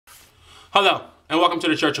Hello, and welcome to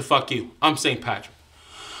the Church of Fuck You. I'm St. Patrick.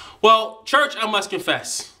 Well, church, I must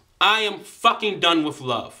confess, I am fucking done with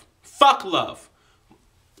love. Fuck love.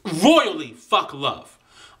 Royally fuck love.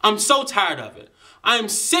 I'm so tired of it. I am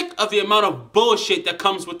sick of the amount of bullshit that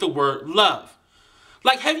comes with the word love.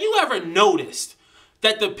 Like, have you ever noticed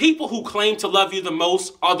that the people who claim to love you the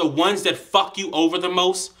most are the ones that fuck you over the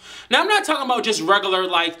most? Now, I'm not talking about just regular,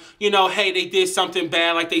 like, hey, they did something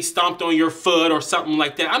bad, like they stomped on your foot or something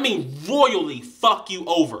like that. I mean, royally fuck you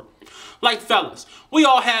over. Like, fellas, we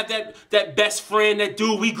all have that best friend, that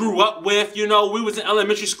dude we grew up with, we was in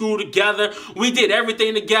elementary school together, we did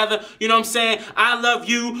everything together, you know what I'm saying? I love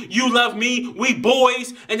you, you love me, we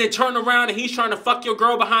boys, and then turn around and he's trying to fuck your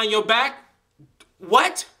girl behind your back?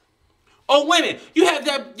 What? Oh, women, you have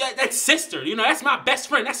that sister, that's my best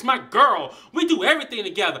friend, that's my girl. We do everything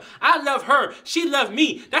together. I love her, she loves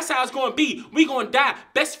me. That's how it's going to be. We going to die,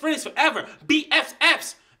 best friends forever,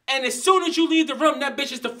 BFFs. And as soon as you leave the room, that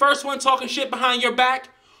bitch is the first one talking shit behind your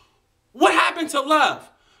back. What happened to love?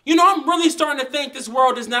 I'm really starting to think this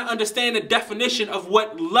world does not understand the definition of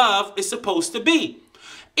what love is supposed to be.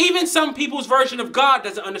 Even some people's version of God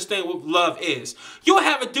doesn't understand what love is. You'll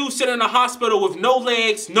have a dude sitting in a hospital with no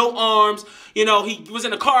legs, no arms. He was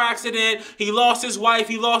in a car accident. He lost his wife.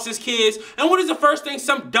 He lost his kids. And what is the first thing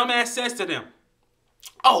some dumbass says to them?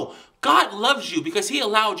 Oh, God loves you because he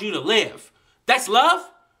allowed you to live. That's love?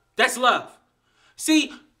 That's love.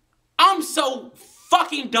 See, I'm so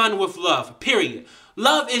fucking done with love, period.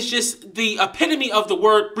 Love is just the epitome of the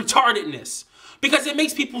word retardedness because it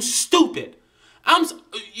makes people stupid.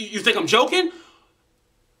 You think I'm joking?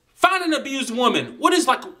 Find an abused woman. What is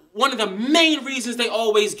like one of the main reasons they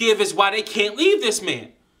always give is why they can't leave this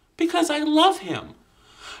man? Because I love him.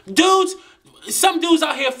 Some dudes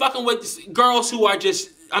out here fucking with girls who are just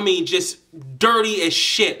dirty as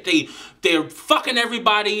shit. They're fucking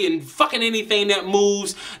everybody and fucking anything that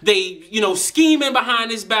moves. They, scheming behind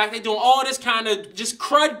his back. They doing all this kind of just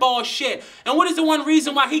crud ball shit. And what is the one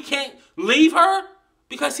reason why he can't leave her?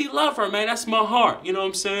 Because he loves her, man. That's my heart. You know what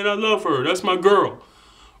I'm saying? I love her. That's my girl.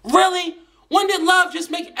 Really? When did love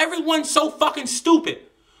just make everyone so fucking stupid?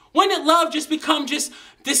 When did love just become just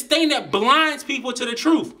this thing that blinds people to the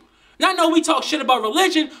truth? Now, I know we talk shit about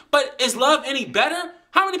religion, but is love any better?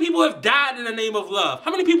 How many people have died in the name of love?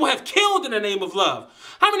 How many people have killed in the name of love?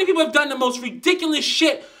 How many people have done the most ridiculous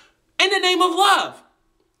shit in the name of love?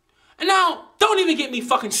 And now, don't even get me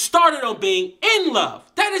fucking started on being in love.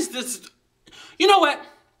 That is this... You know what?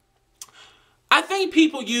 I think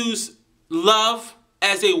people use love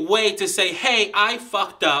as a way to say, hey, I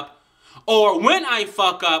fucked up. Or when I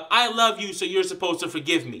fuck up, I love you, so you're supposed to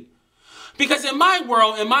forgive me. Because in my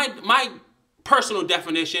world, in my personal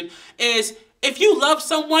definition is, if you love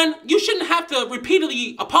someone, you shouldn't have to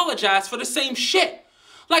repeatedly apologize for the same shit.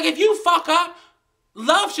 Like, if you fuck up,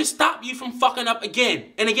 love should stop you from fucking up again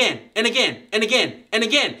and again and again and again and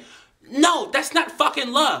again. No, that's not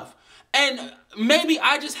fucking love. And maybe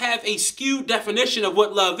I just have a skewed definition of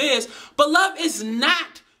what love is, but love is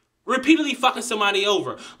not repeatedly fucking somebody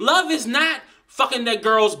over. Love is not fucking that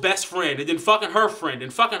girl's best friend, and then fucking her friend,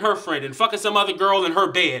 and fucking her friend, and fucking some other girl in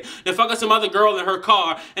her bed, and fucking some other girl in her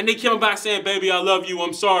car, and they come back saying, baby, I love you,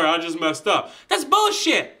 I'm sorry, I just messed up. That's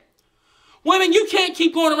bullshit. Women, you can't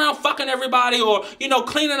keep going around fucking everybody or,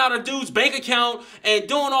 cleaning out a dude's bank account and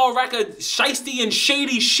doing all record shiesty and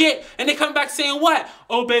shady shit. And they come back saying what?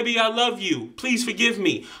 Oh, baby, I love you. Please forgive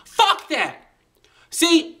me. Fuck that.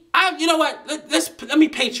 See, you know what? Let me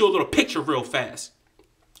paint you a little picture real fast.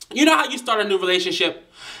 You know how you start a new relationship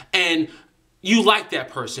and you like that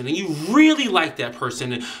person and you really like that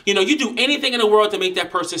person and, you do anything in the world to make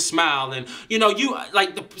that person smile and,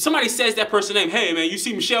 somebody says that person's name, hey, man, you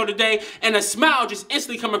see Michelle today? And a smile just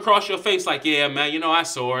instantly come across your face like, yeah, man, I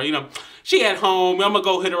saw her, she at home, I'm gonna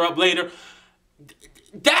go hit her up later.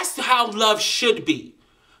 That's how love should be.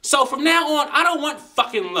 So from now on, I don't want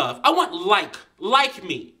fucking love. I want like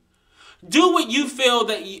me. Do what you feel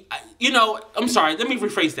that, I'm sorry, let me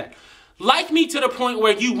rephrase that. Like me to the point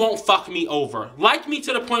where you won't fuck me over. Like me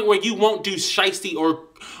to the point where you won't do shiesty or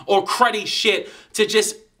cruddy shit to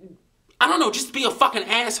just, I don't know, just be a fucking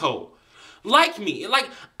asshole. Like me. Like,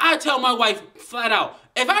 I tell my wife flat out,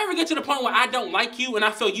 if I ever get to the point where I don't like you and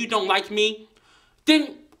I feel you don't like me,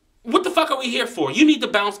 then what the fuck are we here for? You need to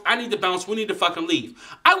bounce, I need to bounce, we need to fucking leave.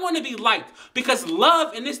 I want to be liked because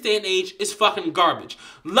love in this day and age is fucking garbage.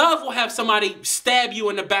 Love will have somebody stab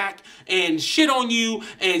you in the back and shit on you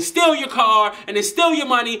and steal your car and then steal your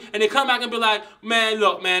money and then come back and be like, man,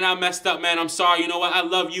 look, man, I messed up, man, I'm sorry, you know what, I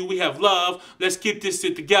love you, we have love, let's keep this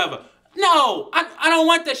shit together. No, I don't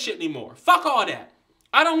want that shit anymore. Fuck all that.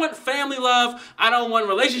 I don't want family love. I don't want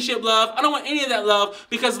relationship love. I don't want any of that love,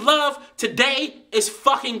 because love today is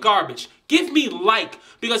fucking garbage. Give me like,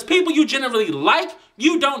 because people you generally like,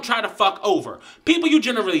 you don't try to fuck over. People you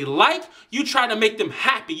generally like, you try to make them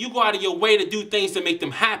happy. You go out of your way to do things to make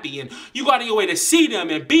them happy, and you go out of your way to see them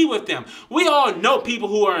and be with them. We all know people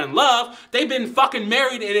who are in love. They've been fucking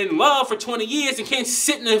married and in love for 20 years and can't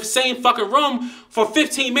sit in the same fucking room for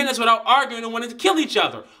 15 minutes without arguing and wanting to kill each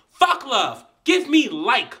other. Fuck love. Give me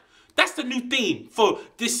like. That's the new theme for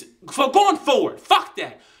going forward. Fuck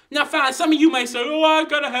that. Now fine, some of you may say, oh, I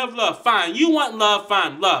gotta have love. Fine, you want love,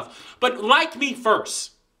 fine, love. But like me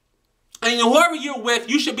first. And whoever you're with,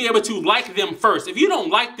 you should be able to like them first. If you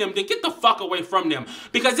don't like them, then get the fuck away from them.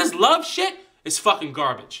 Because this love shit is fucking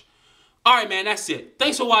garbage. Alright man, that's it.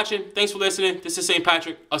 Thanks for watching. Thanks for listening. This is St.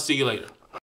 Patrick. I'll see you later.